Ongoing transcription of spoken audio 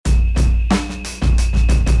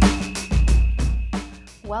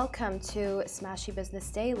welcome to Smashy Business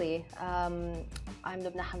Daily. I'm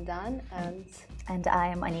Lubna Hamdan And I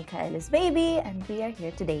am Anika Ellis Baby, and we are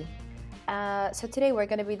here today. So today we're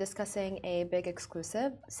going to be discussing a big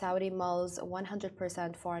exclusive, Saudi mulls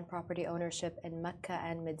 100% foreign property ownership in Mecca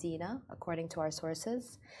and Medina, according to our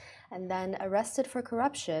sources. And then arrested for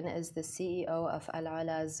corruption is the CEO of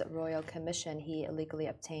AlUla's Royal Commission. He illegally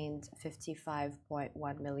obtained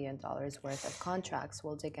 $55.1 million worth of contracts.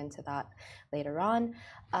 We'll dig into that later on.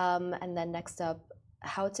 And then next up,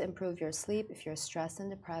 how to improve your sleep if you're stressed and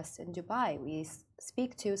depressed in Dubai. We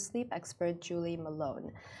speak to sleep expert Julie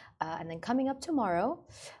Mallon. And then coming up tomorrow,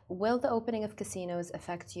 will the opening of casinos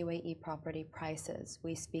affect UAE property prices?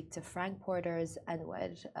 We speak to Frank Porter's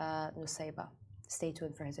Anwar Nusayba. Stay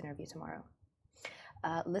tuned for his interview tomorrow.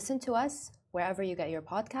 Listen to us wherever you get your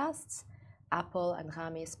podcasts, Apple,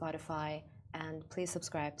 Anghami, Spotify, and please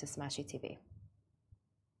subscribe to Smashy TV.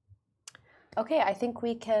 Okay, I think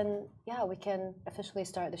we can officially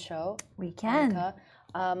start the show. We can. Monica.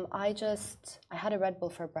 I had a Red Bull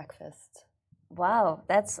for breakfast. Wow,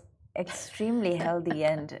 that's extremely healthy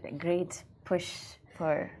and a great push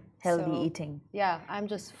for healthy eating. Yeah, I'm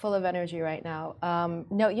just full of energy right now.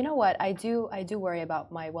 No, you know what? I do worry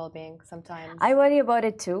about my well-being sometimes. I worry about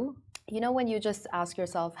it too. You know when you just ask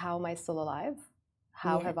yourself, how am I still alive?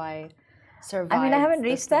 How have I survived? I mean, I haven't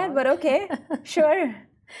reached that, but okay, sure.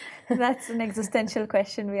 That's an existential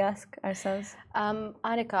question we ask ourselves.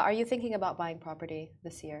 Anika, are you thinking about buying property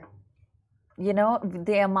this year? You know,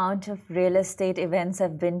 the amount of real estate events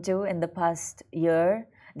I've been to in the past year,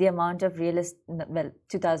 the amount of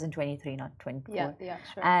 2023, not 24. Yeah,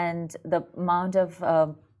 sure. And the amount of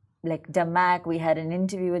Damak, we had an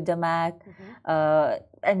interview with Damak,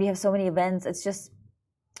 and we have so many events. It's just,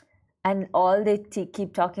 and all they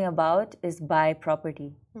keep talking about is buy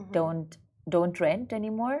property. Don't rent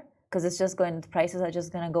anymore, because it's just the prices are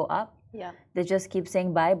just going to go up. Yeah. They just keep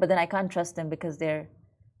saying buy, but then I can't trust them because they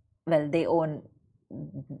own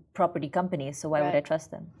property companies, so why would I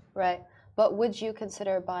trust them? Right. But would you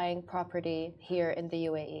consider buying property here in the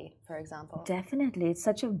UAE, for example? Definitely. It's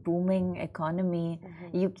such a booming economy.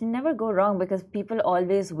 You can never go wrong because people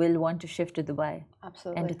always will want to shift to Dubai.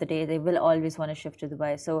 Absolutely. End of the day, they will always want to shift to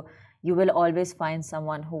Dubai. So you will always find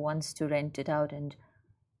someone who wants to rent it out, and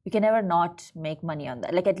you can never not make money on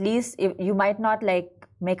that. Like, at least you might not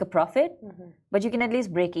make a profit, but you can at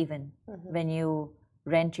least break even. When you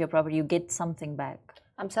rent your property, you get something back.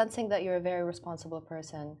 I'm sensing that you're a very responsible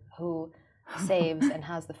person who saves and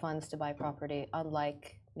has the funds to buy property,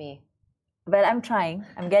 unlike me. Well, I'm trying.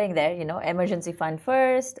 I'm getting there, emergency fund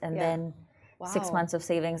first, and then 6 months of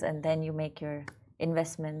savings, and then you make your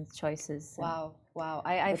investment choices. Wow.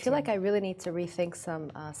 I feel like I really need to rethink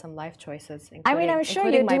some life choices. I'm sure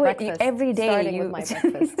you do it every day. Starting with my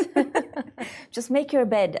breakfast. Just make your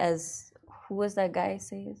bed, as who was that guy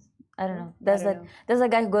says? I don't know. There's a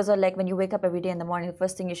guy who goes on, when you wake up every day in the morning, the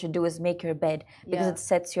first thing you should do is make your bed, because it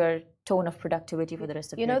sets your tone of productivity for the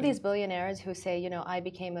rest of your day. You know these billionaires who say, I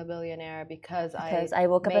became a billionaire because I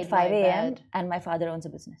woke up at 5 a.m. and my father owns a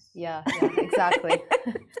business. Yeah, exactly.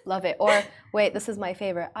 Love it. Or wait, this is my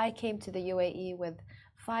favorite. I came to the UAE with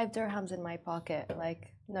 5 dirhams in my pocket.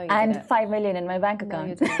 No, you didn't. And 5 million in my bank account.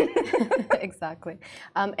 No, you didn't. Exactly.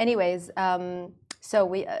 Anyways, so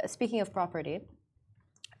speaking of property,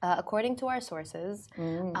 according to our sources,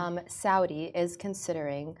 Saudi is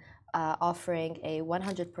considering offering a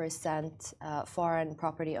 100% foreign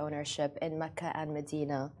property ownership in Mecca and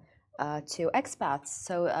Medina to expats.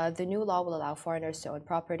 So the new law will allow foreigners to own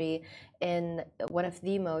property in one of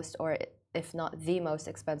the most, or if not the most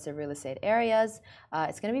expensive real estate areas.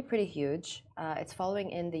 It's going to be pretty huge. It's following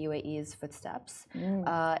in the UAE's footsteps.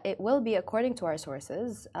 It will be, according to our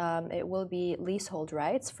sources, it will be leasehold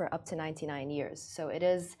rights for up to 99 years. So it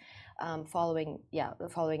is following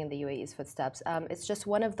in the UAE's footsteps. It's just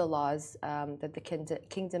one of the laws that the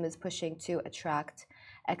kingdom is pushing to attract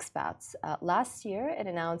expats. Last year, it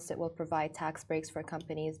announced it will provide tax breaks for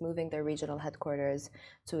companies moving their regional headquarters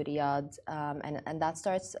to Riyadh, and that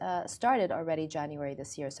started already January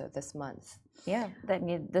this year, so this month. Yeah,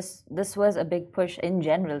 this was a big push in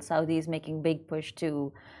general. Saudi is making big push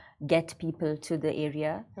to get people to the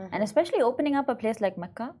area, and especially opening up a place like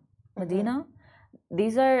Mecca, Medina.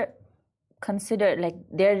 These are considered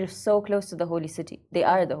they're so close to the holy city. They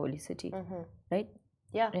are the holy city, right?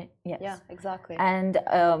 Yeah. Yes. Yeah, exactly. And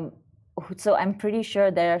so I'm pretty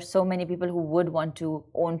sure there are so many people who would want to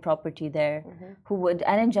own property there, who would,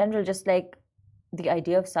 and in general, just the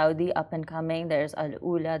idea of Saudi up and coming. There's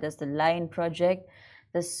AlUla, there's the Line project.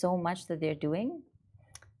 There's so much that they're doing.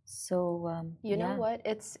 So you know what?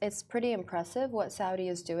 It's pretty impressive what Saudi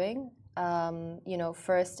is doing.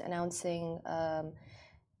 first announcing,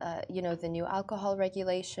 the new alcohol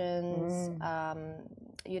regulations,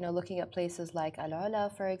 looking at places like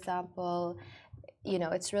AlUla, for example.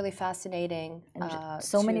 It's really fascinating. And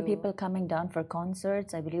so many people coming down for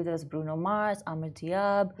concerts. I believe there was Bruno Mars, Amr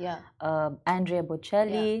Diab, Yeah. Andrea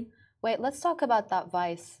Bocelli. Yeah. Wait, let's talk about that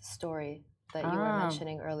Vice story that you were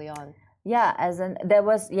mentioning early on. Yeah, there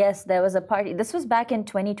was a party. This was back in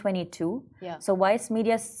 2022. Yeah. So Vice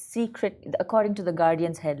Media according to the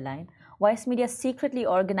Guardian's headline, Vice Media secretly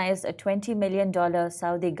organized a $20 million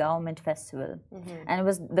Saudi government festival, and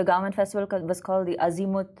the government festival was called the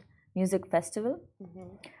Azimuth Music Festival.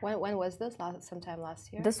 When was this? Sometime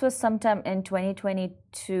last year? This was sometime in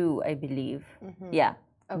 2022, I believe. Yeah.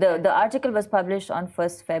 Okay. The article was published on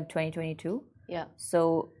 1st Feb 2022. Yeah.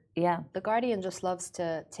 So, yeah. The Guardian just loves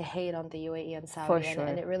to hate on the UAE and Saudi, For sure.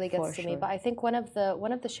 and it really gets to me. But I think one of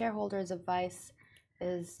the shareholders of Vice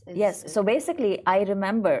is yes. So basically, I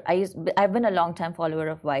remember I've been a long time follower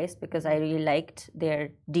of Vice because I really liked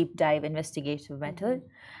their deep dive investigative method,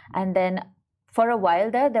 and then for a while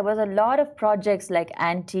there was a lot of projects like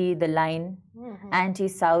the line,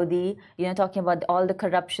 anti-Saudi, talking about all the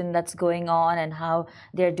corruption that's going on and how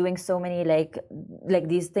they're doing so many like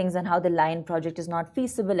these things and how the line project is not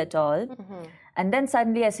feasible at all. And then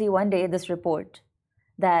suddenly I see one day this report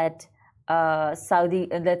that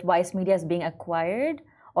that Vice Media is being acquired,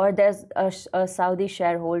 or there's a Saudi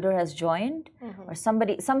shareholder has joined, or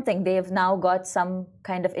something. They've now got some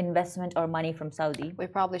kind of investment or money from Saudi. We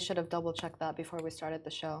probably should have double-checked that before we started the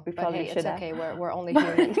show. We probably should have. It's okay. We're only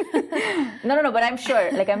human. No. But I'm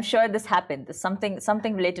sure this happened. There's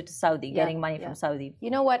something related to Saudi, getting money from Saudi.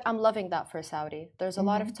 You know what? I'm loving that for Saudi. There's a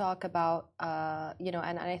lot of talk about,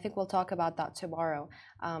 and I think we'll talk about that tomorrow.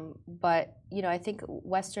 But I think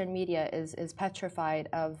Western media is petrified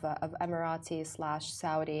of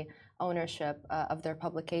Emirati/Saudi ownership of their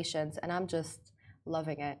publications, and I'm just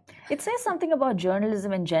loving it. It says something about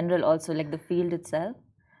journalism in general, also, like the field itself.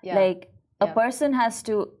 Yeah. Like a person has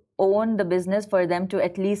to own the business for them to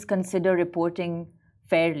at least consider reporting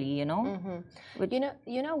fairly, You know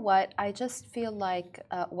what? I just feel like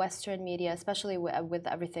Western media, especially with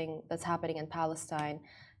everything that's happening in Palestine,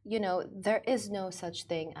 there is no such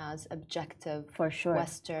thing as objective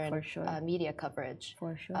Western media coverage.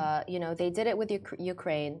 For sure. They did it with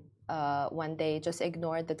Ukraine when they just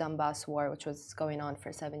ignored the Donbass war, which was going on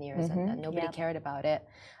for 7 years, and nobody cared about it.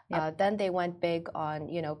 Then they went big on,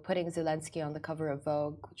 putting Zelensky on the cover of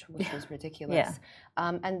Vogue, which was ridiculous.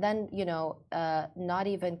 And then, not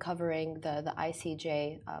even covering the ICJ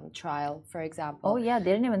trial, for example. Oh, yeah,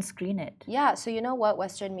 they didn't even screen it. Yeah, so you know what,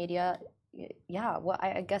 Western media, well,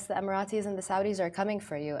 I guess the Emiratis and the Saudis are coming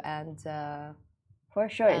for you, and... For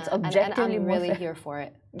sure, it's objectively and I'm really here for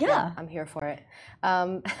it. Yeah, I'm here for it.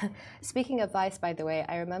 Speaking of Vice, by the way,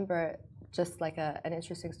 I remember just like an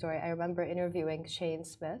interesting story. I remember interviewing Shane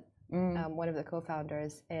Smith, one of the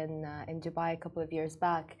co-founders in Dubai a couple of years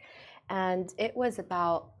back, and it was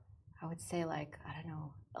about, I would say, like, I don't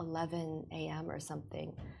know, 11 a.m. or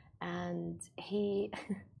something, and he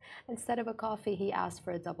instead of a coffee, he asked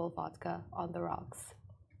for a double vodka on the rocks.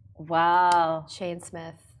 Wow, Shane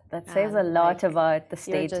Smith. That says a lot about the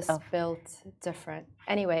state you're just built different.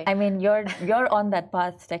 Anyway, I mean, you're on that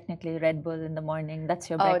path technically. Red Bull in the morning. That's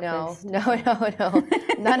your breakfast. No.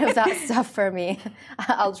 None of that stuff for me.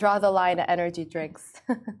 I'll draw the line at energy drinks.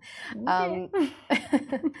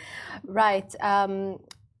 Right.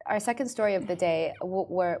 Our second story of the day.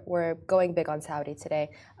 We're going big on Saudi today.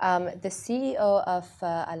 The CEO of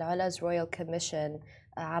AlUla's Royal Commission,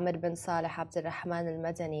 Amr bin Saleh Abdulrahman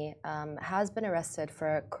al-Madani, has been arrested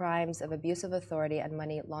for crimes of abuse of authority and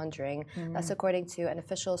money laundering. That's according to an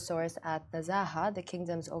official source at Nazaha, the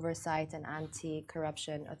kingdom's oversight and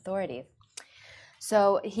anti-corruption authority.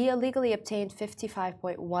 So he illegally obtained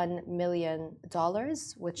 $55.1 million,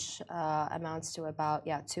 which amounts to about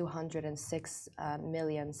 206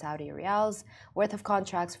 million Saudi riyals, worth of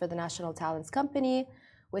contracts for the National Talents Company,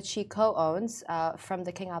 which he co-owns from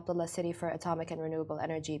the King Abdullah City for Atomic and Renewable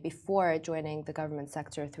Energy before joining the government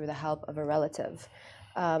sector through the help of a relative.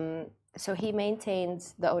 So he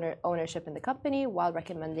maintained the ownership in the company while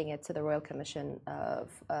recommending it to the Royal Commission of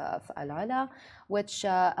AlUla, which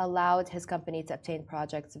allowed his company to obtain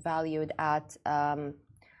projects valued at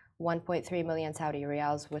 1.3 million Saudi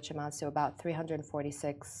riyals, which amounts to about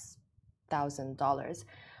 $346,000.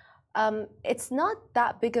 It's not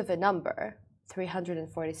that big of a number.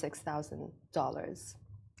 $346,000.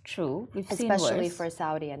 True, especially for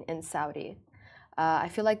Saudi and in Saudi. I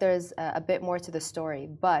feel like there's a bit more to the story,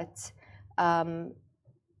 but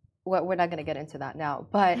well, we're not going to get into that now,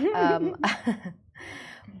 but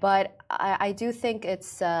but I do think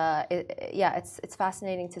it's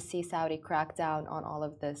fascinating to see Saudi crack down on all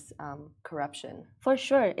of this corruption. For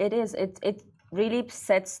sure, it is. It really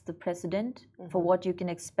sets the precedent for what you can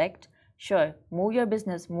expect. Sure, move your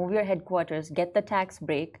business, move your headquarters, get the tax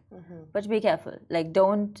break, but be careful. Like,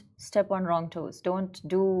 don't step on wrong toes. Don't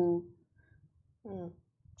do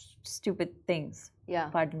stupid things. Yeah.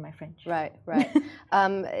 Pardon my French. Right.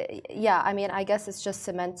 Yeah, I mean, I guess it's just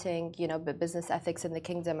cementing, business ethics in the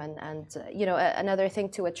kingdom and another thing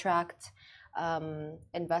to attract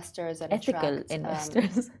investors and ethical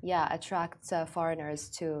investors. Attract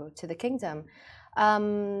foreigners to the kingdom.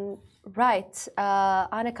 Right.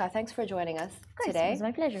 Annika, thanks for joining us today. It was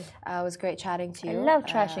my pleasure. It was great chatting to you. I love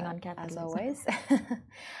trashing on capitalism. As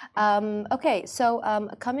always. Okay, so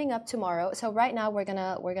coming up tomorrow. So right now we're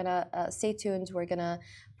gonna stay tuned. We're gonna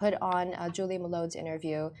put on Julie Malone's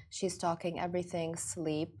interview. She's talking everything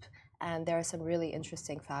sleep. And there are some really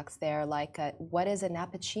interesting facts there, like what is a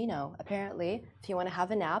nappuccino? Apparently, if you want to have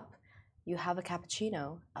a nap, you have a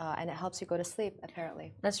cappuccino, and it helps you go to sleep,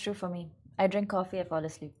 apparently. That's true for me. I drink coffee, I fall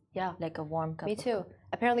asleep. Yeah. Like a warm cup. Me too.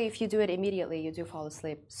 Apparently, if you do it immediately, you do fall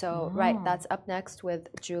asleep. So, right, that's up next with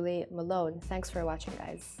Julie Malone. Thanks for watching,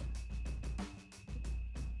 guys.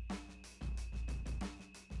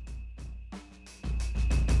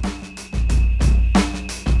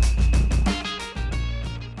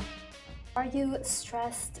 Are you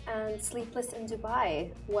stressed and sleepless in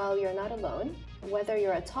Dubai? Well, you're not alone. Whether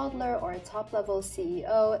you're a toddler or a top-level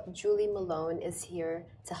CEO, Julie Malone is here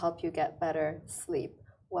to help you get better sleep.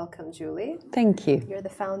 Welcome, Julie. Thank you. You're the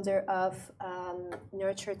founder of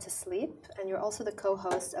Nurture to Sleep, and you're also the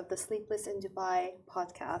co-host of the Sleepless in Dubai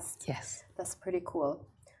podcast. Yes. That's pretty cool.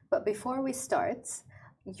 But before we start,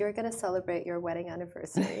 you're going to celebrate your wedding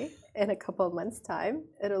anniversary in a couple of months' time.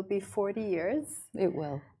 It'll be 40 years. It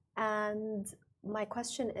will. And my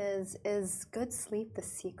question is good sleep the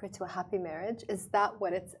secret to a happy marriage? Is that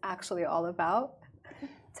what it's actually all about?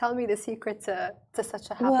 Tell me the secret to such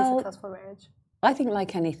a happy, successful marriage. I think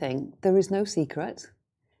like anything, there is no secret.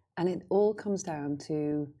 And it all comes down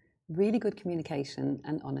to really good communication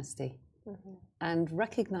and honesty. And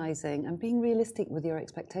recognizing and being realistic with your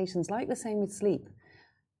expectations, like the same with sleep.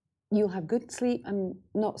 You'll have good sleep and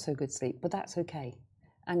not so good sleep, but that's okay.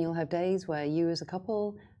 And you'll have days where you as a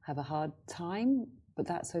couple have a hard time, but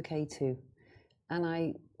that's okay too. And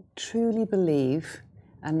I truly believe,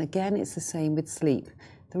 and again, it's the same with sleep,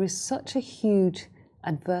 there is such a huge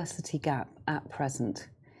adversity gap at present.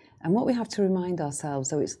 And what we have to remind ourselves,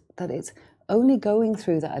 though, is that it's only going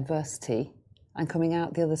through that adversity and coming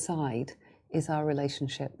out the other side is our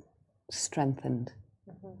relationship strengthened.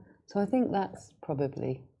 So I think that's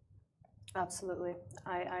probably... Absolutely.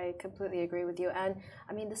 I completely agree with you. And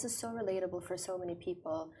I mean, this is so relatable for so many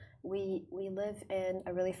people. We live in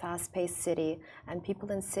a really fast-paced city, and people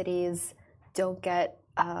in cities don't get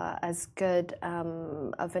as good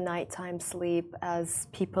of a nighttime sleep as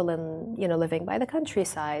people in, living by the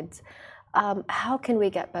countryside. How can we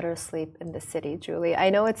get better sleep in the city, Julie? I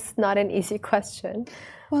know it's not an easy question.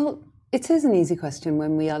 Well, it is an easy question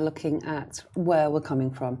when we are looking at where we're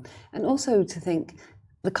coming from. And also to think,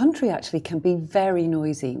 the country actually can be very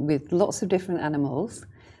noisy with lots of different animals.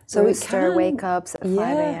 So rooster wake-ups at 5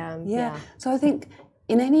 a.m. Yeah. So I think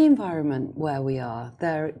in any environment where we are,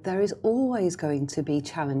 there is always going to be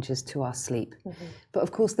challenges to our sleep. But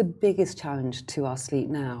of course, the biggest challenge to our sleep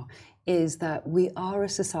now is that we are a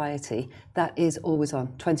society that is always on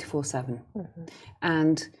 24/7.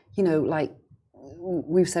 And, like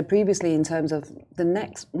we've said previously in terms of the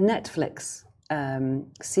next Netflix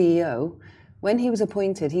CEO, when he was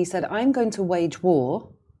appointed, he said, I'm going to wage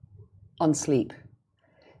war on sleep.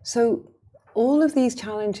 So all of these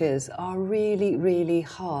challenges are really, really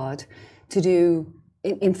hard to do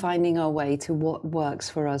in finding our way to what works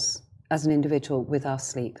for us as an individual with our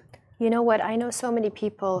sleep. You know what? I know so many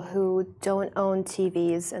people who don't own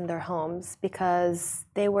TVs in their homes because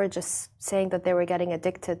they were just saying that they were getting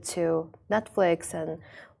addicted to Netflix and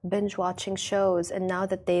binge watching shows. And now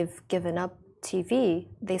that they've given up TV,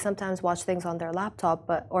 they sometimes watch things on their laptop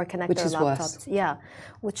or connect their laptops. Yeah,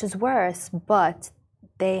 which is worse, but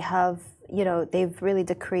they have, they've really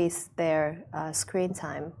decreased their screen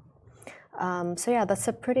time. So yeah, that's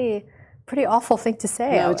a pretty awful thing to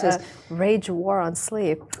say. No, it is. Rage war on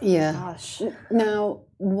sleep. Yeah. Gosh. Now,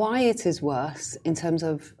 why it is worse in terms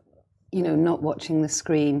of, not watching the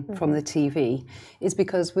screen from the TV is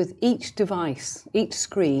because with each device, each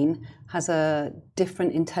screen has a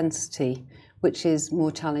different intensity, which is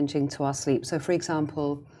more challenging to our sleep. So, for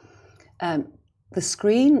example, the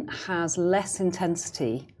screen has less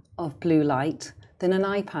intensity of blue light than an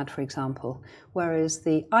iPad, for example, whereas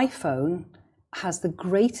the iPhone has the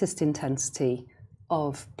greatest intensity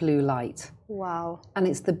of blue light. Wow. And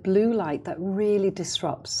it's the blue light that really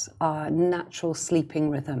disrupts our natural sleeping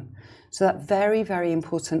rhythm. So that very, very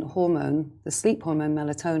important hormone, the sleep hormone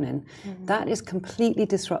melatonin, that is completely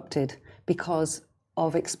disrupted because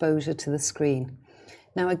of exposure to the screen.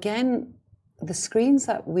 Now, again, the screens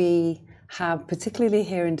that we have, particularly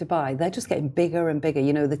here in Dubai, they're just getting bigger and bigger.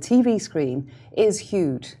 You know, the TV screen is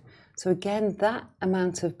huge. So again, that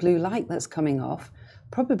amount of blue light that's coming off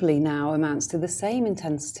probably now amounts to the same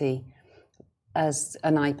intensity as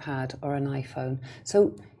an iPad or an iPhone.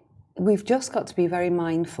 So we've just got to be very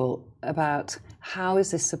mindful about how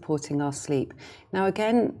is this supporting our sleep. Now,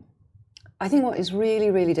 again, I think what is really,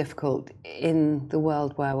 really difficult in the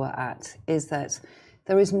world where we're at is that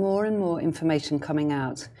there is more and more information coming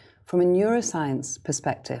out from a neuroscience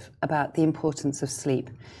perspective about the importance of sleep.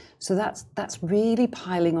 So that's really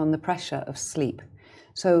piling on the pressure of sleep.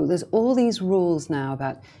 So there's all these rules now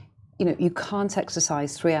about, you know, you can't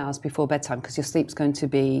exercise 3 hours before bedtime because your sleep's going to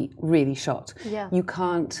be really shot. Yeah. You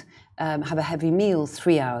can't have a heavy meal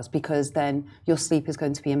 3 hours because then your sleep is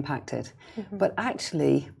going to be impacted. But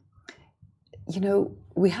actually, you know,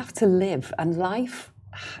 we have to live, and life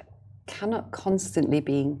cannot constantly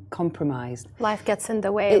be compromised. Life gets in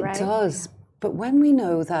the way, right? It does. But when we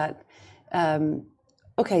know that,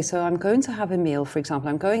 okay, so I'm going to have a meal, for example,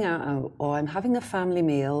 I'm going out or I'm having a family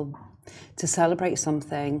meal to celebrate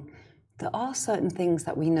something, there are certain things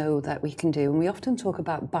that we know that we can do. And we often talk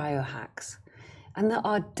about biohacks. And there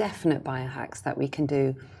are definite biohacks that we can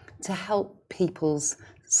do to help people's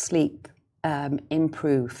sleep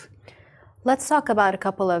improve. Let's talk about a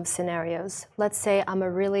couple of scenarios. Let's say I'm a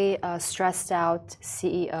really stressed out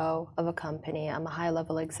CEO of a company. I'm a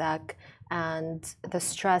high-level exec, and the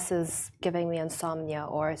stress is giving me insomnia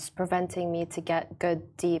or is preventing me to get good,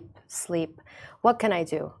 deep sleep. What can I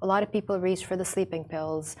do? A lot of people reach for the sleeping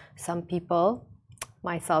pills. Some people,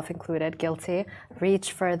 myself included, guilty,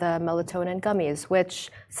 reach for the melatonin gummies, which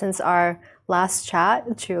since our last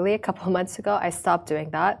chat, Julie, a couple of months ago, I stopped doing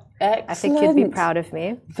that. Excellent. I think you'd be proud of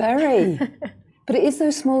me. Very. But it is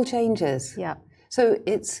those small changes. Yeah. So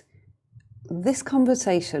it's this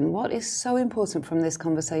conversation, what is so important from this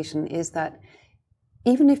conversation is that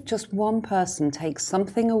even if just one person takes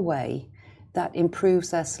something away that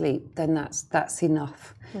improves their sleep, then that's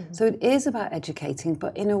enough. So it is about educating,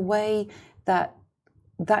 but in a way that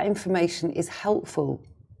that information is helpful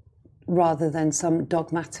rather than some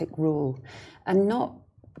dogmatic rule, and not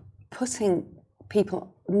putting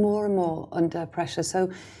people more and more under pressure. So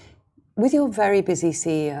with your very busy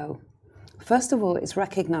CEO, first of all, it's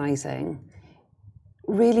recognizing,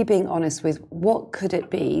 really being honest with what could it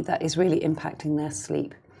be that is really impacting their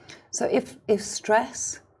sleep. So if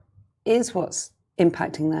stress is what's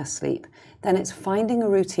impacting their sleep, then it's finding a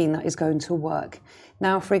routine that is going to work.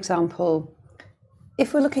 Now, for example,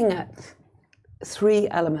 if we're looking at 3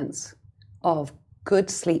 elements of good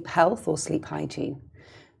sleep health or sleep hygiene,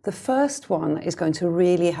 the first one that is going to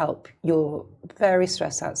really help your very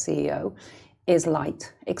stressed out CEO is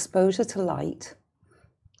light, exposure to light.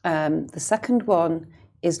 The second one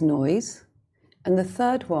is noise. And the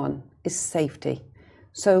third one is safety.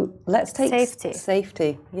 So let's take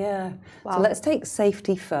safety. Yeah. Wow. So let's take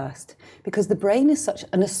safety first, because the brain is such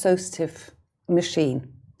an associative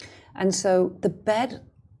machine. And so the bed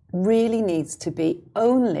really needs to be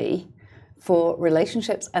only for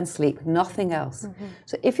relationships and sleep, nothing else.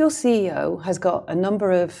 So if your CEO has got a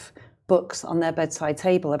number of books on their bedside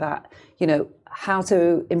table about, you know, how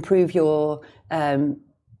to improve your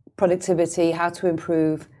productivity, how to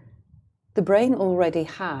improve, the brain already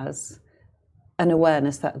has an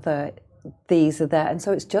awareness that these are there. And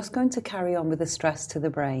so it's just going to carry on with the stress to the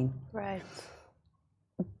brain. Right.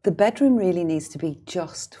 The bedroom really needs to be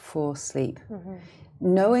just for sleep.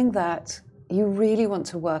 Knowing that you really want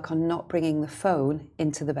to work on not bringing the phone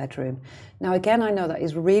into the bedroom. Now, again, I know that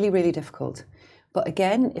is really, really difficult. But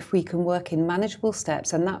again, if we can work in manageable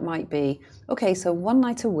steps, and that might be, okay, so one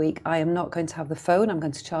night a week, I am not going to have the phone, I'm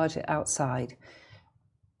going to charge it outside.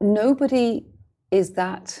 Nobody is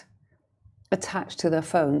that attached to their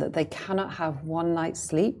phone that they cannot have one night's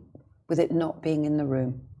sleep with it not being in the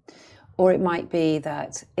room. Or it might be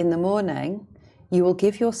that in the morning, you will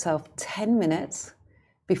give yourself 10 minutes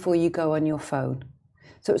before you go on your phone.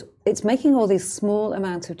 So it's making all these small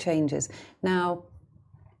amounts of changes. Now,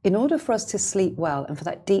 in order for us to sleep well and for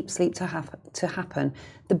that deep sleep to happen,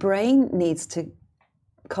 the brain needs to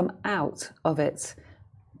come out of its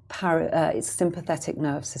sympathetic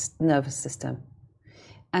nervous system.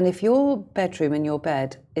 And if your bedroom and your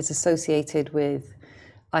bed is associated with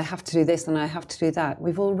I have to do this and I have to do that,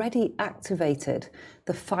 we've already activated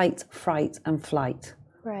the fight, fright, and flight.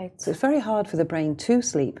 Right. So it's very hard for the brain to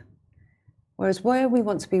sleep. Whereas where we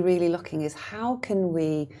want to be really looking is how can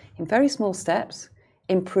we, in very small steps,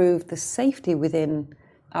 improve the safety within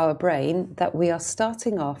our brain that we are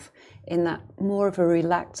starting off in that more of a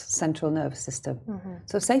relaxed central nervous system.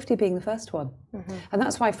 So safety being the first one. And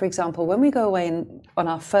that's why, for example, when we go away on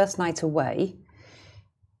our first night away,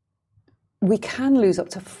 we can lose up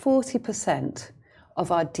to 40%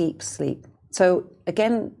 of our deep sleep. So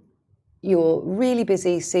again, you're really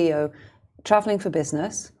busy CEO, traveling for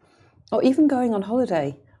business, or even going on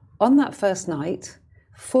holiday. On that first night,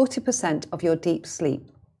 40% of your deep sleep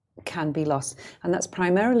can be lost. And that's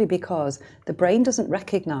primarily because the brain doesn't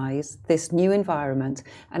recognize this new environment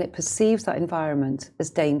and it perceives that environment as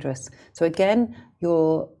dangerous. So again,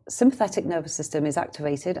 your sympathetic nervous system is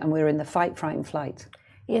activated and we're in the fight, fright, and flight.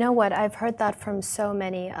 You know what? I've heard that from so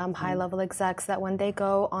many high-level execs that when they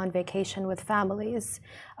go on vacation with families,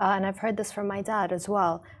 and I've heard this from my dad as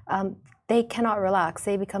well, they cannot relax.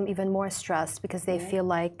 They become even more stressed because they feel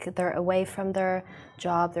like they're away from their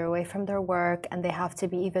job, they're away from their work, and they have to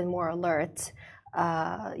be even more alert.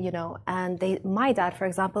 And my dad, for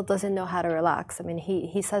example, doesn't know how to relax. I mean,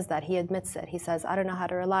 he says that, he admits it. He says, I don't know how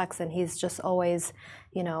to relax, and he's just always,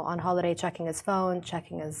 on holiday checking his phone,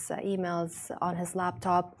 checking his emails on his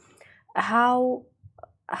laptop. How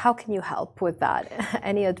can you help with that?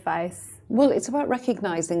 Any advice? Well, it's about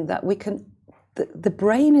recognizing that the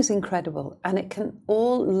brain is incredible and it can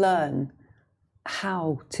all learn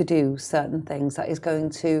how to do certain things that is going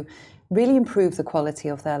to really improve the quality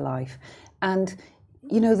of their life. And,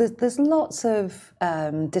 there's lots of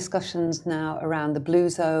discussions now around the blue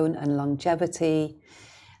zone and longevity.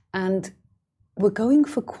 And we're going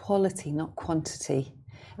for quality, not quantity.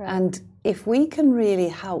 Right. And if we can really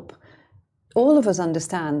help all of us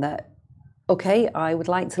understand that, okay, I would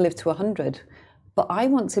like to live to 100, but I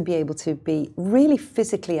want to be able to be really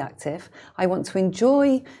physically active. I want to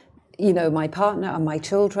enjoy, my partner and my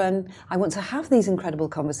children. I want to have these incredible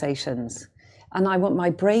conversations. And I want my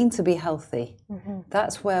brain to be healthy.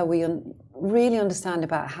 That's where we really understand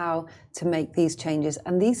about how to make these changes.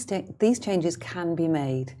 And these changes can be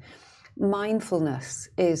made. Mindfulness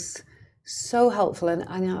is so helpful. And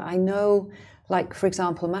I know, like, for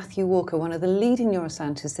example, Matthew Walker, one of the leading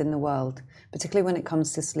neuroscientists in the world, particularly when it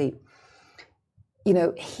comes to sleep,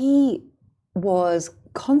 he was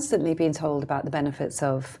constantly being told about the benefits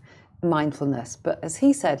of mindfulness. But as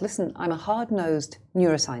he said, listen, I'm a hard-nosed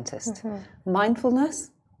neuroscientist. Mindfulness?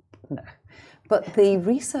 No. But the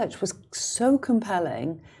research was so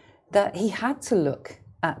compelling that he had to look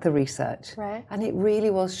at the research. Right. And it really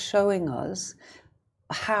was showing us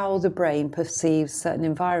how the brain perceives certain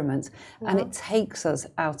environments. And it takes us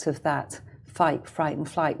out of that fight, fright, and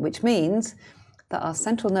flight, which means that our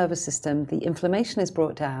central nervous system, the inflammation is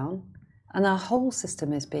brought down, and our whole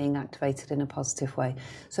system is being activated in a positive way.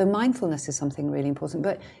 So mindfulness is something really important,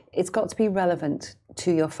 but it's got to be relevant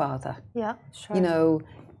to your father. Yeah, sure.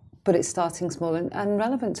 But it's starting small and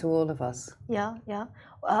relevant to all of us. Yeah.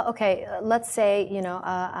 Okay, let's say,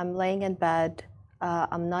 I'm laying in bed,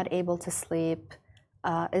 I'm not able to sleep.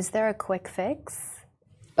 Is there a quick fix?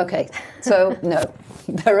 Okay, so no,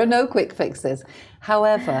 there are no quick fixes.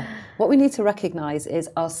 However, what we need to recognize is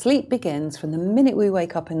our sleep begins from the minute we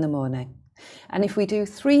wake up in the morning. And if we do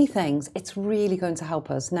 3 things, it's really going to help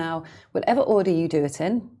us. Now, whatever order you do it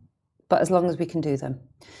in, but as long as we can do them.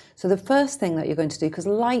 So the first thing that you're going to do, because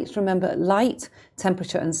remember, light,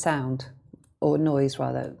 temperature, and sound, or noise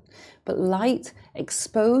rather, but light,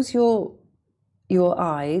 expose your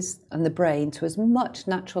eyes and the brain to as much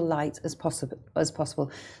natural light as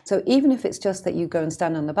possible. So even if it's just that you go and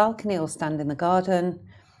stand on the balcony or stand in the garden,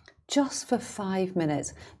 just for 5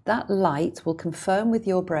 minutes, that light will confirm with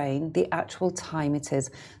your brain the actual time it is,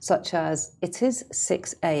 such as it is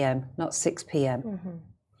 6 a.m., not 6 p.m.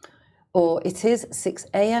 Or it is 6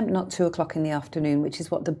 a.m., not 2 o'clock in the afternoon, which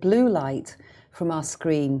is what the blue light from our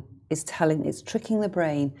screen is telling. It's tricking the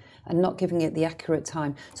brain and not giving it the accurate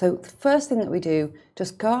time. So the first thing that we do,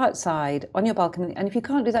 just go outside on your balcony, and if you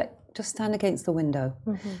can't do that, just stand against the window.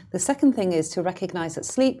 The second thing is to recognize that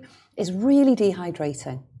sleep is really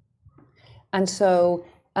dehydrating. And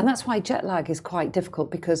that's why jet lag is quite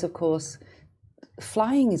difficult, because of course,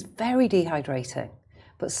 flying is very dehydrating,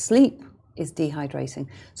 but sleep is dehydrating.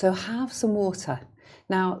 So have some water.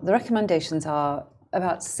 Now, the recommendations are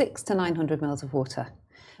about 600 to 900 mils of water.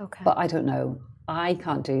 Okay. But I don't know. I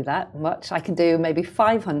can't do that much. I can do maybe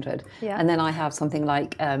 500. Yeah. And then I have something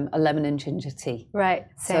like a lemon and ginger tea. Right.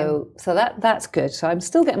 Same. So that's good. So I'm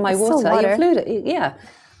still getting my water. Still water. Your fluid, yeah.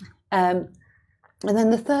 And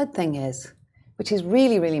then the third thing is, which is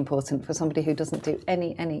really, really important for somebody who doesn't do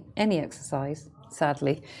any exercise,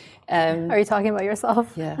 sadly. Are you talking about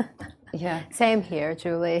yourself? Yeah, yeah. Same here,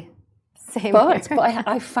 Julie. Same But here.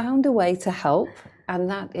 I found a way to help, and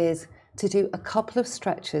that is to do a couple of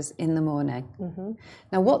stretches in the morning.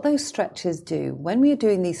 Now, what those stretches do, when we are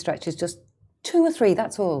doing these stretches, just 2 or 3,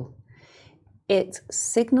 that's all, it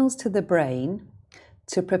signals to the brain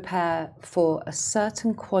to prepare for a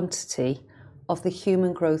certain quantity of the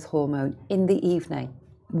human growth hormone in the evening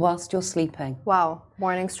whilst you're sleeping. Wow,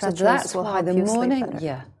 morning stretches So that's will why help the you morning, sleep better.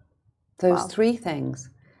 yeah, those 3 things.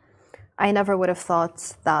 I never would have thought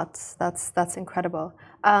that. That's incredible.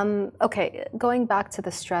 Okay, going back to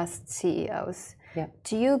the stressed CEOs. Yeah.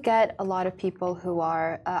 Do you get a lot of people who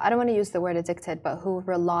are, I don't want to use the word addicted, but who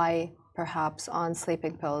rely perhaps on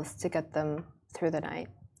sleeping pills to get them through the night?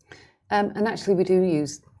 And actually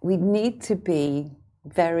we need to be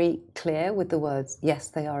very clear with the words, yes,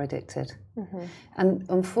 they are addicted. And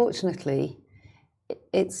unfortunately,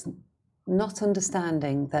 it's not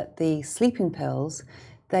understanding that the sleeping pills,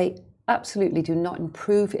 they absolutely do not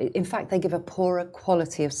improve. In fact, they give a poorer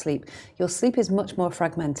quality of sleep. Your sleep is much more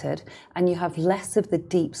fragmented and you have less of the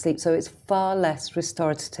deep sleep, so it's far less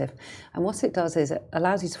restorative. And what it does is it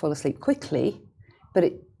allows you to fall asleep quickly,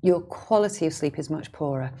 but your quality of sleep is much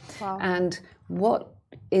poorer. Wow. And what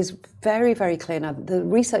is very, very clear now, the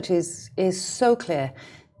research is so clear.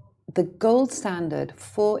 The gold standard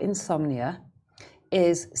for insomnia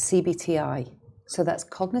is CBTI. So that's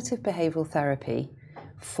cognitive behavioral therapy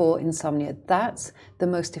for insomnia. That's the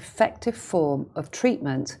most effective form of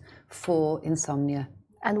treatment for insomnia.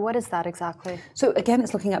 And what is that exactly? So again,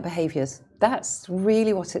 it's looking at behaviors. That's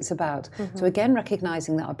really what it's about. So again,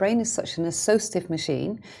 recognizing that our brain is such an associative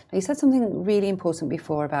machine. Now, you said something really important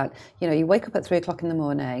before about, you wake up at 3 o'clock in the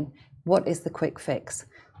morning. What is the quick fix?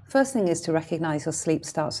 First thing is to recognize your sleep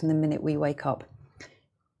starts from the minute we wake up.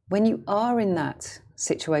 When you are in that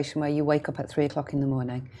situation where you wake up at 3 o'clock in the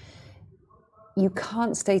morning, you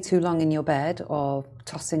can't stay too long in your bed or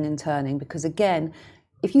tossing and turning, because again,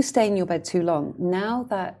 if you stay in your bed too long, now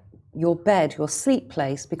that your bed, your sleep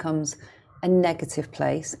place, becomes a negative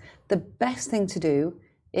place, the best thing to do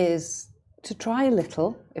is to try a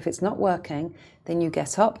little. If it's not working, then you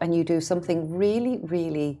get up and you do something really,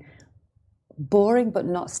 really boring but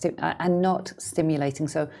not stimulating.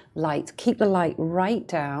 So light, keep the light right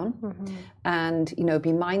down, and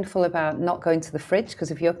be mindful about not going to the fridge,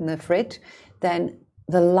 because if you open the fridge, then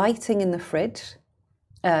the lighting in the fridge,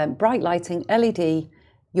 bright lighting, LED,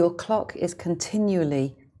 your clock is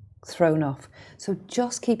continually thrown off. So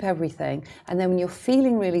just keep everything, and then when you're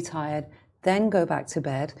feeling really tired, then go back to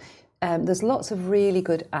bed. There's lots of really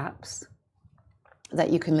good apps that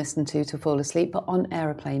you can listen to fall asleep, but on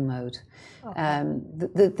airplane mode. Okay.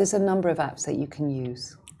 There's a number of apps that you can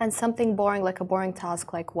use. And something boring, like a boring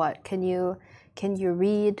task, like what? Can you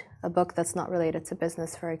read a book that's not related to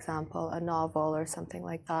business, for example, a novel or something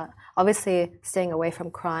like that? Obviously, staying away from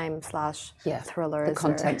crime / thrillers. The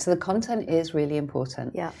content. So the content is really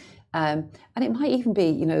important. Yeah. And it might even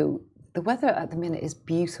be, the weather at the minute is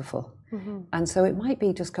beautiful. And so it might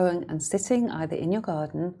be just going and sitting either in your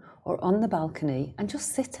garden or on the balcony and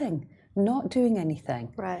just sitting, not doing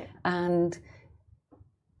anything. Right. And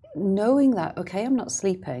knowing that, okay, I'm not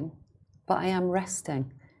sleeping, but I am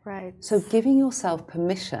resting. Right. So giving yourself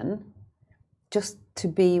permission just to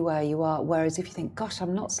be where you are. Whereas if you think, gosh,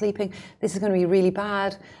 I'm not sleeping, this is going to be really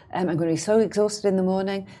bad, I'm going to be so exhausted in the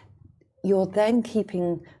morning, you're then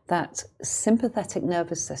keeping that sympathetic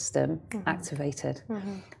nervous system activated.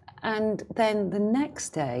 And then the next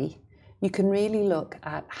day, you can really look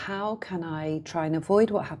at how can I try and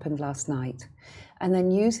avoid what happened last night? And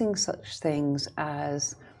then using such things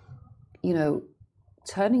as,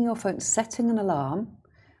 turning your phone, setting an alarm,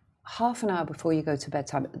 half an hour before you go to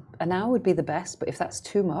bedtime. An hour would be the best, but if that's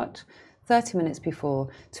too much, 30 minutes before,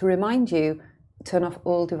 to remind you, turn off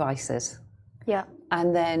all devices. Yeah.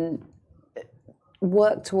 And then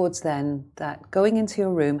work towards then that going into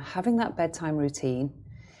your room, having that bedtime routine,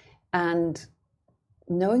 and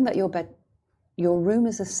knowing that your room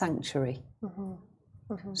is a sanctuary.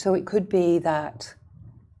 So it could be that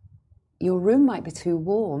your room might be too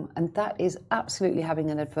warm, and that is absolutely having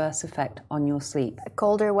an adverse effect on your sleep.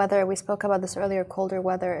 Colder weather, we spoke about this earlier, colder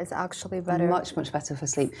weather is actually better. Much, much better for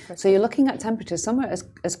sleep. So you're looking at temperatures somewhere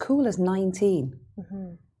as cool as 19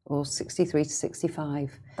 or 63 to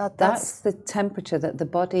 65. That's the temperature that the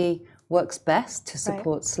body works best to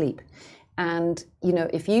support sleep. And,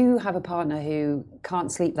 if you have a partner who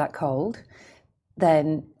can't sleep that cold,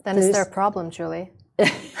 then it's their problem, Julie.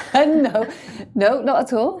 No, no, not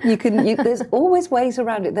at all. There's always ways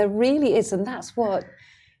around it. There really is, and that's what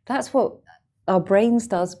our brains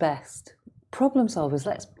does best. Problem solvers.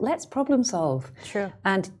 Let's problem solve. True.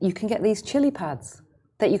 And you can get these chili pads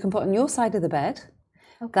that you can put on your side of the bed.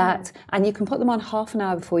 Okay. And you can put them on half an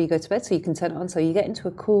hour before you go to bed, so you can turn it on, so you get into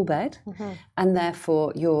a cool bed, and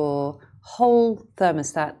therefore your whole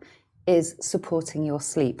thermostat is supporting your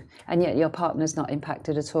sleep, and yet your partner's not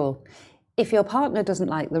impacted at all. If your partner doesn't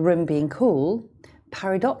like the room being cool,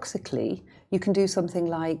 paradoxically, you can do something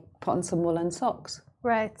like put on some woolen socks.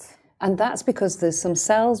 Right. And that's because there's some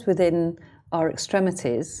cells within our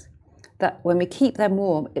extremities that when we keep them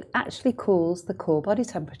warm, it actually cools the core body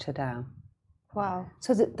temperature down. Wow.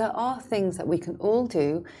 So that there are things that we can all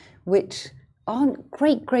do which aren't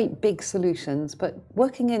great big solutions, but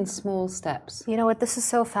working in small steps. You know what, this is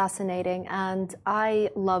so fascinating, and I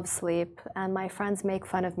love sleep, and my friends make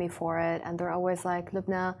fun of me for it, and they're always like,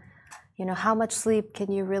 Lubna, you know, how much sleep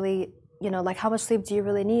can you really, you know, like how much sleep do you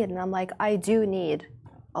really need? And I'm like, I do need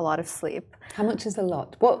a lot of sleep. How much is a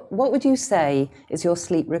lot? What would you say is your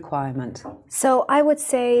sleep requirement? So I would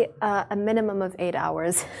say a minimum of 8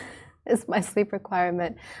 hours is my sleep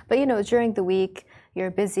requirement. But you know, during the week, you're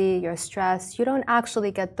busy, you're stressed, you don't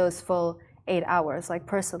actually get those full 8 hours. Like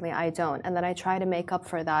personally, I don't. And then I try to make up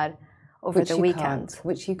for that over the weekend.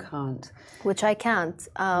 Which you can't. Which I can't.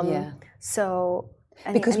 Yeah. So,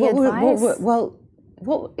 because what we're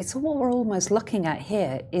almost looking at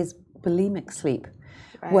here is bulimic sleep.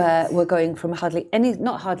 Right. Where we're going from not hardly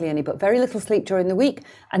any, but very little sleep during the week,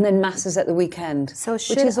 and then masses at the weekend,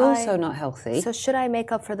 which is also not healthy. So should I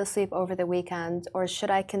make up for the sleep over the weekend, or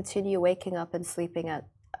should I continue waking up and sleeping at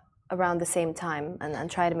around the same time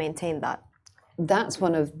and try to maintain that? That's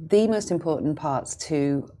one of the most important parts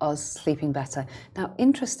to us sleeping better. Now,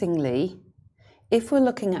 interestingly, if we're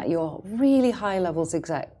looking at your really high levels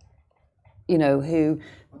exec, you know, who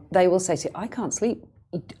they will say to you, I can't sleep.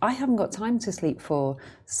 I haven't got time to sleep for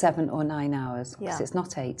 7 or 9 hours, because it's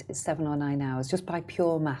not 8, it's 7 or 9 hours, just by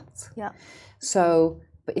pure maths. Yeah. So,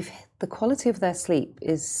 but if the quality of their sleep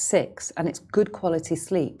is 6 and it's good quality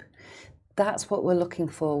sleep, that's what we're looking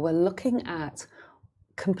for. We're looking at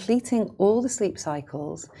completing all the sleep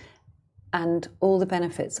cycles and all the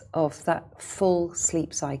benefits of that full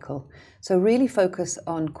sleep cycle. So really focus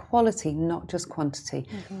on quality, not just quantity.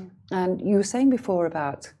 And you were saying before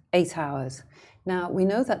about 8 hours. Now, we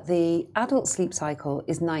know that the adult sleep cycle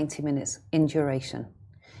is 90 minutes in duration,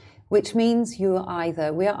 which means we are either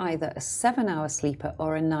a 7-hour sleeper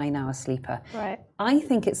or a 9-hour sleeper. Right. I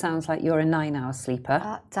think it sounds like you're a 9-hour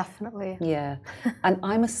sleeper. Definitely. Yeah. And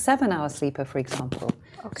I'm a 7-hour sleeper, for example.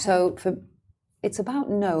 Okay. So it's about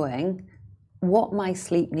knowing what my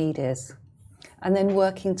sleep need is and then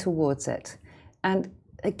working towards it. And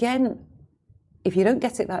again, if you don't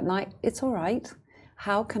get it that night, it's all right.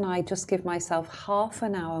 How can I just give myself half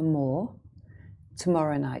an hour more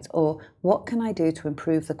tomorrow night? Or what can I do to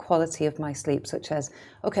improve the quality of my sleep? Such as,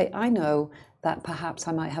 okay, I know that perhaps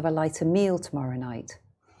I might have a lighter meal tomorrow night.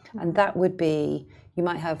 And that would be, you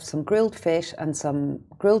might have some grilled fish and some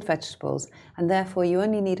grilled vegetables, and therefore you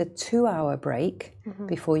only need a 2-hour break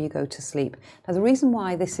before you go to sleep. Now, the reason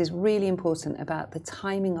why this is really important about the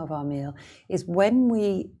timing of our meal is when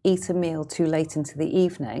we eat a meal too late into the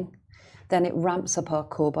evening, then it ramps up our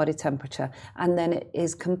core body temperature, and then it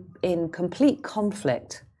is in complete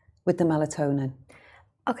conflict with the melatonin.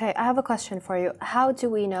 Okay, I have a question for you. How do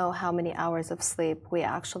we know how many hours of sleep we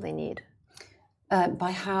actually need?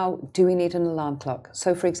 By how do we need an alarm clock?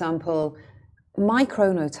 So, for example, my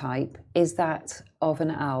chronotype is that of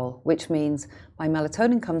an owl, which means my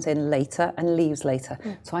melatonin comes in later and leaves later.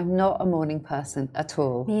 So I'm not a morning person at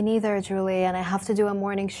all. Me neither, Julie, and I have to do a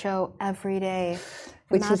morning show every day.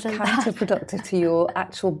 Which is counterproductive to your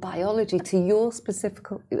actual biology, to your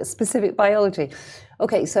specific biology.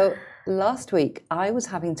 Okay, so last week I was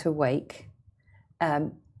having to wake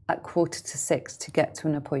at 5:45 to get to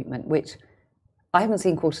an appointment, which I haven't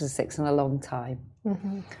seen 5:45 in a long time.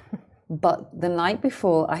 But the night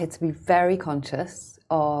before, I had to be very conscious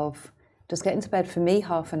of just getting to bed for me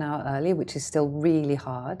half an hour early, which is still really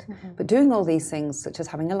hard. But doing all these things, such as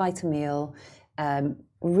having a lighter meal,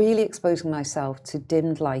 really exposing myself to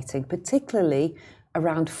dimmed lighting, particularly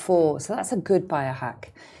around 4. So that's a good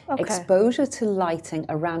biohack. Okay. Exposure to lighting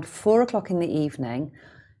around 4 o'clock in the evening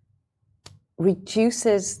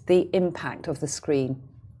reduces the impact of the screen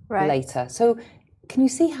later. So can you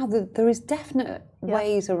see how there is definite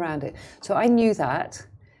ways around it? So I knew that,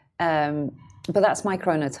 but that's my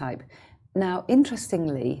chronotype. Now,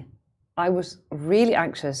 interestingly, I was really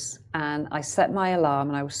anxious and I set my alarm,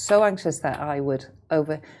 and I was so anxious that I would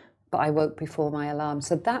but I woke before my alarm.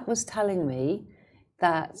 So that was telling me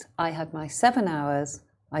that I had my 7 hours,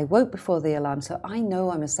 I woke before the alarm, so I know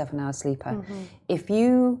I'm a 7-hour sleeper. If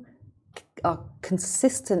you are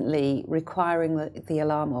consistently requiring the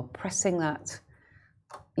alarm or pressing that,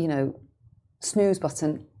 snooze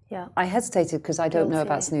button, I hesitated because I don't know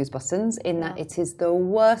about snooze buttons, in that it is the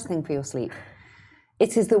worst thing for your sleep.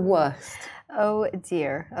 It is the worst. Oh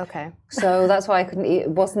dear. Okay. So that's why it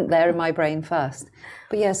wasn't there in my brain first.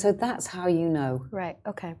 But yeah, so that's how you know. Right.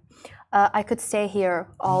 Okay. I could stay here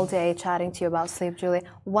all day chatting to you about sleep, Julie.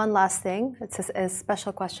 One last thing. It's a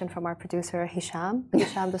special question from our producer, Hisham.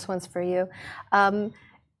 Hisham, this one's for you.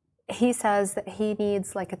 He says that he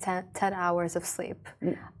needs like 10 hours of sleep.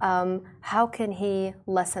 How can he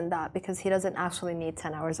lessen that? Because he doesn't actually need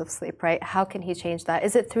 10 hours of sleep, right? How can he change that?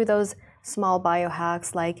 Is it through those small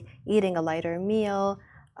biohacks like eating a lighter meal,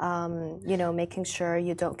 making sure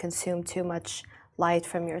you don't consume too much light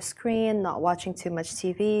from your screen, not watching too much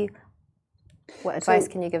TV? What advice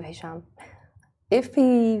can you give Hisham? If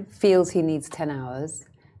he feels he needs 10 hours,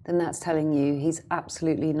 then that's telling you he's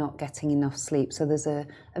absolutely not getting enough sleep. So there's a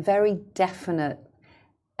very definite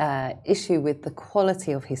issue with the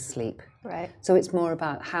quality of his sleep. Right. So it's more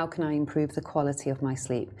about how can I improve the quality of my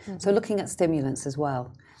sleep. So looking at stimulants as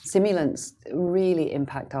well. Stimulants really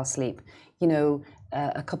impact our sleep.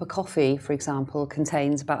 A cup of coffee, for example,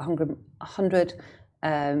 contains about 100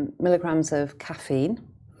 milligrams of caffeine.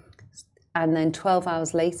 And then 12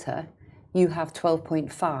 hours later, you have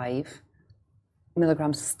 12.5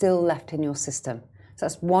 milligrams still left in your system. So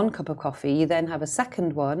that's one cup of coffee. You then have a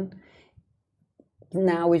second one.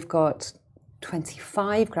 Now we've got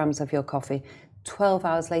 25 grams of your coffee, 12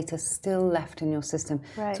 hours later, still left in your system.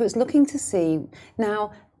 Right. So it's looking to see.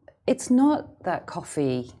 Now, it's not that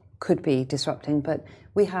coffee could be disrupting, but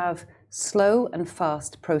we have slow and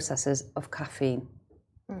fast processes of caffeine.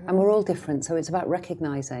 And we're all different, so it's about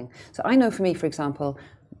recognizing. So I know for me, for example,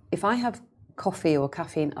 if I have coffee or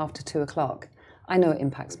caffeine after 2 o'clock, I know it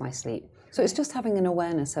impacts my sleep. So it's just having an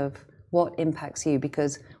awareness of what impacts you,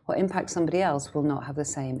 because what impacts somebody else will not have the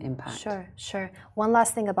same impact. Sure. One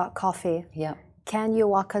last thing about coffee. Yeah. Can you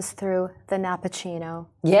walk us through the nappuccino?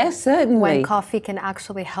 Yes, certainly. When coffee can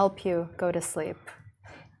actually help you go to sleep.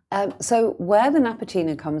 So where the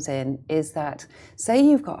nappuccino comes in is that, say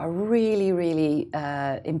you've got a really, really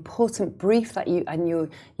important brief that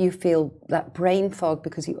you feel that brain fog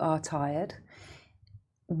because you are tired.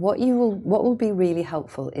 What will be really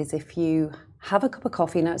helpful is if you have a cup of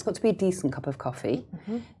coffee. Now it's got to be a decent cup of coffee,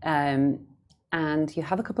 and you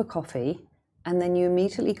have a cup of coffee, and then you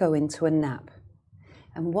immediately go into a nap.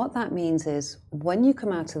 And what that means is when you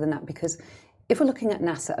come out of the nap, because if we're looking at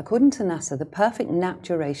NASA, according to NASA, the perfect nap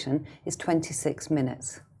duration is 26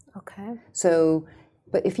 minutes. Okay. So,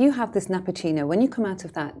 but if you have this nappuccino, when you come out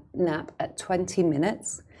of that nap at 20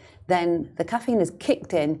 minutes, then the caffeine is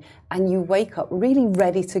kicked in and you wake up really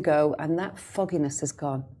ready to go, and that fogginess is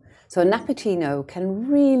gone. So a nappuccino can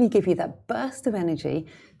really give you that burst of energy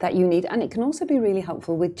that you need, and it can also be really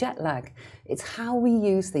helpful with jet lag. It's how we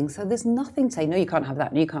use things. So there's nothing to say, no, you can't have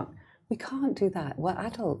that, no, you can't. We can't do that. We're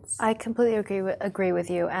adults. I completely agree with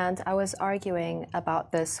you, and I was arguing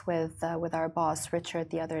about this with our boss Richard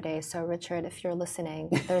the other day. So Richard, if you're listening,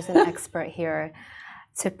 there's an expert here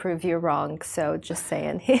to prove you wrong. So just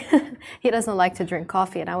saying, he doesn't like to drink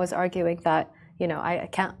coffee, and I was arguing that I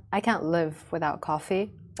can't live without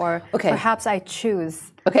coffee, or perhaps I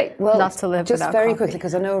choose not to live without coffee. Just very quickly,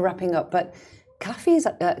 because I know we're wrapping up, but coffee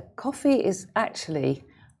is actually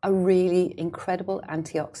a really incredible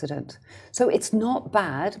antioxidant. So it's not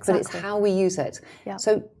bad, but it's how we use it. Yeah.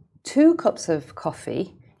 So 2 cups of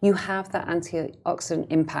coffee, you have that antioxidant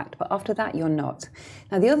impact, but after that, you're not.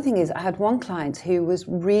 Now, the other thing is, I had one client who was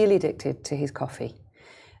really addicted to his coffee.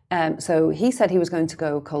 So he said he was going to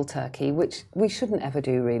go cold turkey, which we shouldn't ever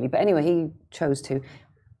do, really. But anyway, he chose to.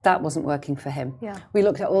 That wasn't working for him. Yeah. We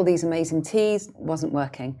looked at all these amazing teas, wasn't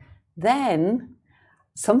working. Then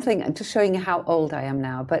something, just showing you how old I am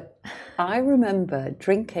now, but I remember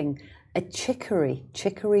drinking a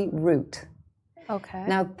chicory root. Okay.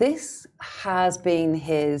 Now this has been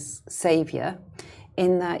his savior,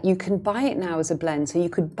 in that you can buy it now as a blend. So you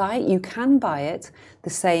can buy it the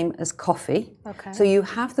same as coffee. Okay. So you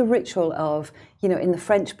have the ritual of, in the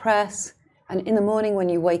French press, and in the morning when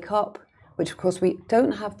you wake up, which of course we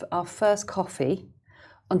don't have our first coffee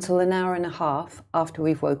until an hour and a half after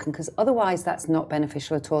we've woken, because otherwise that's not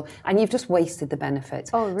beneficial at all, and you've just wasted the benefit.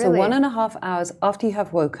 Oh, really? So 1.5 hours after you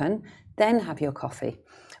have woken, then have your coffee.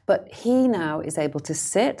 But he now is able to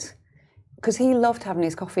sit, because he loved having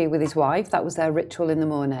his coffee with his wife. That was their ritual in the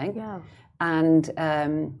morning. Yeah. And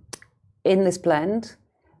in this blend,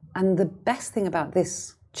 And the best thing about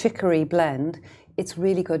this chicory blend, it's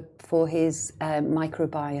really good for his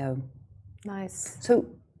microbiome. Nice. So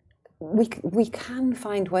we can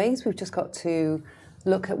find ways. We've just got to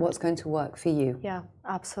look at what's going to work for you. Yeah,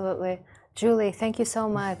 absolutely. Julie, thank you so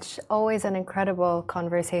much. Always an incredible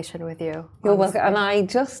conversation with you. You're welcome. And I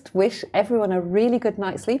just wish everyone a really good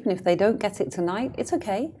night's sleep. And if they don't get it tonight, it's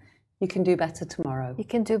okay. You can do better tomorrow. You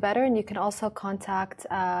can do better, and you can also contact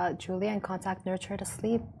Julie and contact Nurture to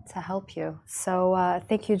Sleep to help you. So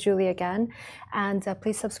thank you, Julie, again. And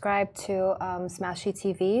please subscribe to Smashy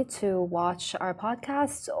TV to watch our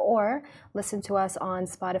podcasts, or listen to us on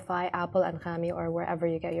Spotify, Apple, and Khami, or wherever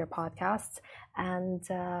you get your podcasts. And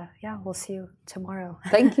yeah, we'll see you tomorrow.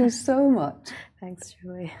 Thank you so much. Thanks,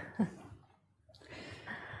 Julie.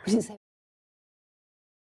 We didn't say